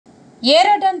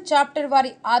ఏరడన్ chapter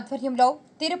వారి ఆధ్వర్యంలో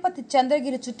తిరుపతి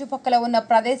చంద్రగిరి చుట్టుపక్కల ఉన్న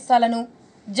ప్రదేశాలను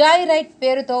జాయ్ రైడ్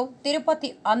పేరుతో తిరుపతి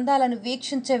అందాలను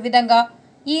వీక్షించే విధంగా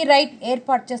ఈ రైడ్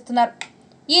ఏర్పాటు చేస్తున్నారు.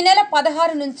 ఈ నెల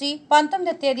 16 నుంచి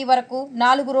 19వ తేదీ వరకు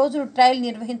 4 రోజులు ట్రయల్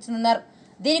నిర్వహించనున్నారు.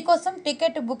 దీనికోసం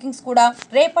టికెట్ బుకింగ్స్ కూడా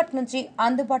రేపటి నుంచి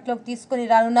అందుబాటులోకి తీసుకుని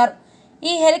రానున్నారు.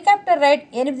 ఈ హెలికాప్టర్ రైడ్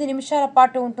 8 నిమిషాల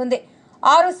పాటు ఉంటుంది.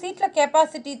 6 సీట్ల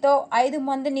కెపాసిటీతో 5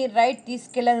 మందిని రైడ్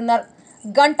తీసుకెళ్లనున్నారు.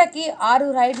 గంటకి 6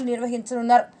 రైడ్లు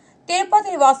నిర్వహించనున్నారు.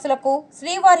 తిరుపతి వాసులకు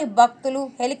శ్రీవారి భక్తులు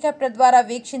హెలికాప్టర్ ద్వారా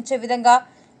వీక్షించే విధంగా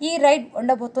ఈ రైడ్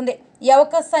ఉండబోతుంది. ఈ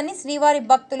అవకాశాన్ని శ్రీవారి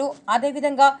భక్తులు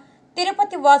అదేవిధంగా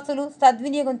తిరుపతి వాసులు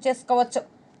సద్వినియోగం చేసుకోవచ్చు.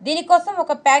 దీనికోసం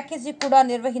ఒక ప్యాకేజీ కూడా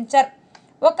నిర్వహించారు.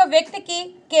 ఒక వ్యక్తికి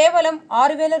కేవలం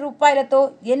 6,000 రూపాయలతో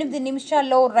 8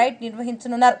 నిమిషాల్లో రైడ్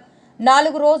నిర్వహించనున్నారు.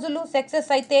 4 రోజులు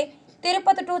సక్సెస్ అయితే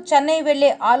తిరుపతి టు చెన్నై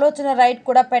వెళ్లే ఆలోచన రైడ్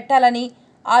కూడా పెట్టాలని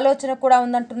ఆలోచన కూడా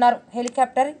ఉందంటున్నారు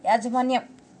హెలికాప్టర్ యాజమాన్యం.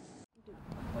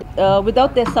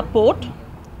 Without their support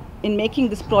in making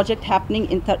this project happening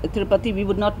in Tirupati, we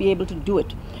would not be able to do it.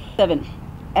 7.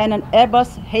 And an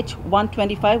Airbus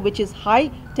H125, which is high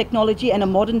technology and a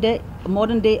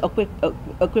modern day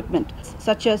equipment,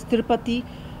 such as Tirupati,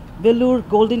 Vellore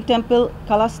Golden Temple,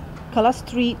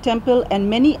 Kalastri Temple, and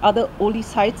many other holy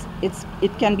sites.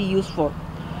 It can be used for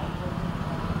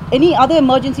any other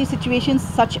emergency situations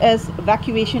such as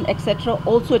evacuation, etc.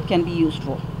 Also, it can be used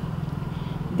for.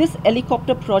 This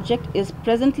helicopter project is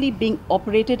presently being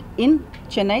operated in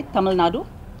Chennai, Tamil Nadu.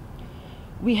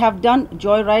 We have done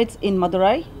joyrides in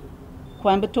Madurai,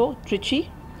 Coimbatore, Trichy,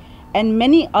 and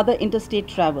many other interstate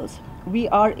travels. We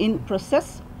are in process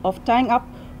of tying up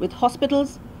with hospitals,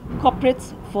 corporates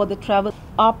for the travel.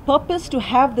 Our purpose to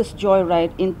have this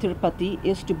joyride in Tirupati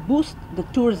is to boost the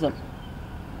tourism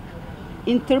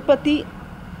in Tirupati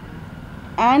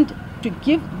and to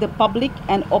give the public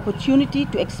an opportunity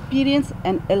to experience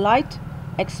an elite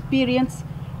experience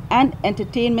and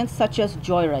entertainment such as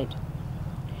joyride.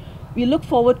 We look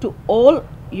forward to all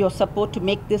your support to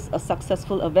make this a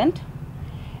successful event.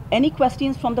 Any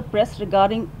questions from the press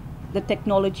regarding the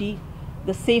technology,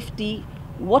 the safety,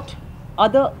 what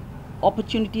other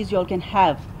opportunities you all can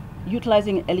have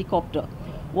utilizing a helicopter,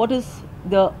 what is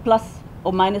the plus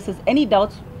or minuses, any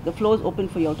doubts, the floor is open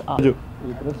for you all to ask.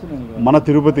 మన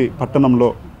తిరుపతి పట్టణంలో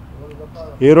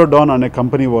ఏరోడాన్ అనే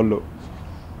company వాళ్ళు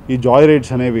ఈ Joy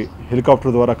rides అనేవి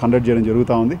helicopter ద్వారా conduct చేయడం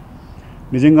జరుగుతూ ఉంది.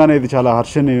 నిజంగానే ఇది చాలా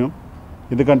హర్షణీయం.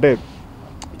 ఎందుకంటే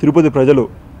తిరుపతి ప్రజలు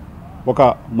ఒక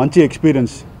మంచి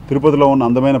ఎక్స్పీరియన్స్, తిరుపతిలో ఉన్న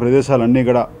అందమైన ప్రదేశాలన్నీ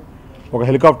కూడా ఒక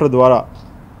హెలికాప్టర్ ద్వారా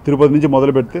తిరుపతి నుంచి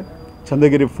మొదలు పెడితే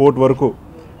చంద్రగిరి ఫోర్ట్ వరకు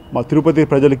మా తిరుపతి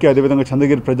ప్రజలకి అదేవిధంగా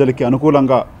చంద్రగిరి ప్రజలకి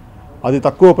అనుకూలంగా అతి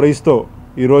తక్కువ ప్రైస్తో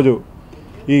ఈరోజు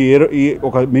ఈ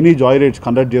ఒక మినీ జాయ్ రైడ్స్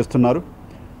కండక్ట్ చేస్తున్నారు.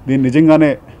 దీన్ని నిజంగానే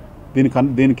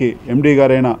దీనికి ఎండీ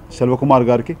గారైన సెల్వకుమార్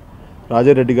గారికి,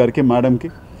 రాజారెడ్డి గారికి, మేడంకి,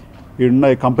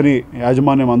 ఈ కంపెనీ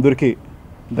యాజమాన్యం అందరికీ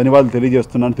ధన్యవాదాలు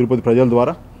తెలియజేస్తున్నాను తిరుపతి ప్రజల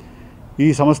ద్వారా. ఈ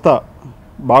సంస్థ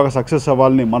బాగా సక్సెస్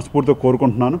అవ్వాలని మనస్ఫూర్తిగా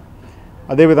కోరుకుంటున్నాను.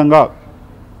 అదేవిధంగా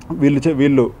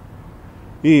వీళ్ళు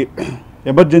ఈ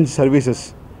ఎమర్జెన్సీ సర్వీసెస్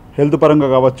హెల్త్ పరంగా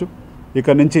కావచ్చు,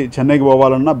 ఇక్కడ నుంచి చెన్నైకి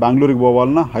పోవాలన్నా, బెంగళూరుకి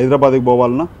పోవాలన్నా, హైదరాబాద్కి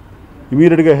పోవాలన్నా,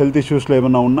 ఇమీడియట్గా హెల్త్ ఇష్యూస్లో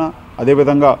ఏమన్నా ఉన్నా,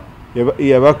 అదేవిధంగా ఈ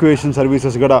ఎవాక్యుయేషన్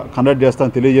సర్వీసెస్ కూడా కండక్ట్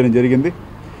చేస్తానని తెలియజేయడం జరిగింది.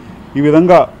 ఈ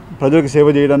విధంగా ప్రజలకు సేవ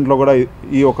చేయడంలో కూడా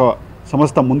ఈ ఒక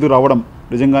సంస్థ ముందుకు రావడం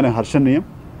నిజంగానే హర్షణీయం.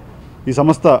 ఈ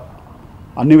సంస్థ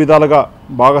అన్ని విధాలుగా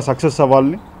బాగా సక్సెస్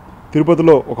అవ్వాలని,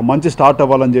 తిరుపతిలో ఒక మంచి స్టార్ట్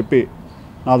అవ్వాలని చెప్పి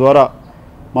నా ద్వారా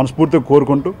మనస్ఫూర్తిగా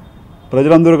కోరుకుంటూ,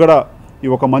 ప్రజలందరూ కూడా ఈ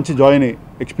ఒక మంచి జాయ్ని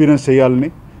ఎక్స్పీరియన్స్ చేయాలని,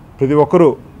 ప్రతి ఒక్కరూ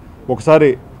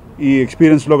ఒకసారి ఈ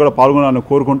ఎక్స్పీరియన్స్లో కూడా పాల్గొనాలని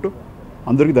కోరుకుంటూ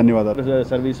అందరికీ ధన్యవాదాలు.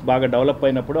 సర్వీస్ బాగా డెవలప్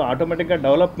అయినప్పుడు ఆటోమేటిక్గా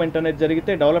డెవలప్మెంట్ అనేది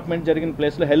జరిగితే డెవలప్మెంట్ జరిగిన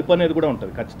ప్లేస్లో హెల్ప్ అనేది కూడా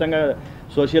ఉంటుంది. ఖచ్చితంగా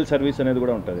సోషల్ సర్వీస్ అనేది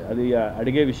కూడా ఉంటుంది. అది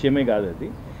అడిగే విషయమే కాదు. అది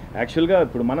యాక్చువల్గా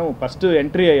ఇప్పుడు మనం ఫస్ట్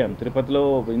ఎంట్రీ అయ్యాం తిరుపతిలో.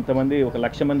 ఇంతమంది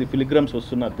 1,00,000 మంది పిలిగ్రమ్స్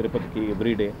వస్తున్నారు తిరుపతికి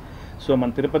ఎవ్రీడే. సో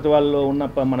మన తిరుపతి వాళ్ళలో ఉన్న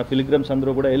మన పిలిగ్రమ్స్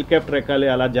అందరూ కూడా హెలికాప్టర్ ఎక్కాలి,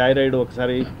 అలా జాయ్ రైడ్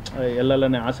ఒకసారి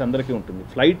వెళ్ళాలనే ఆశ అందరికీ ఉంటుంది.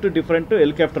 Flight different,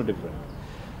 helicopter different.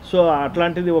 So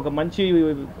అట్లాంటిది ఒక మంచి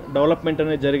డెవలప్మెంట్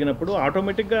అనేది జరిగినప్పుడు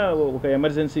ఆటోమేటిక్గా ఒక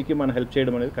ఎమర్జెన్సీకి మనం హెల్ప్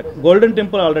చేయడం అనేది. గోల్డెన్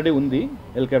టెంపుల్ ఆల్రెడీ ఉంది,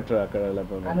 హెలికాప్టర్ అక్కడ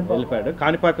హెలిప్యాడ్.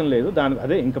 కాణిపాకం లేదు,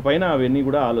 అదే ఇంకా పైన అవన్నీ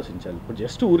కూడా ఆలోచించాలి. ఇప్పుడు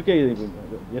జస్ట్ ఊరికే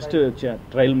జస్ట్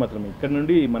ట్రయల్ మాత్రమే. ఇక్కడ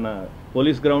నుండి మన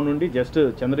పోలీస్ గ్రౌండ్ నుండి జస్ట్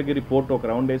చంద్రగిరి పోర్ట్ ఒక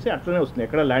రౌండ్ వేసి అట్లనే వస్తుంది.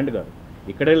 ఎక్కడ ల్యాండ్ కాదు,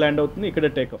 ఇక్కడే ల్యాండ్ అవుతుంది,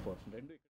 ఇక్కడే టేక్ ఆఫ్ అవుతుంది.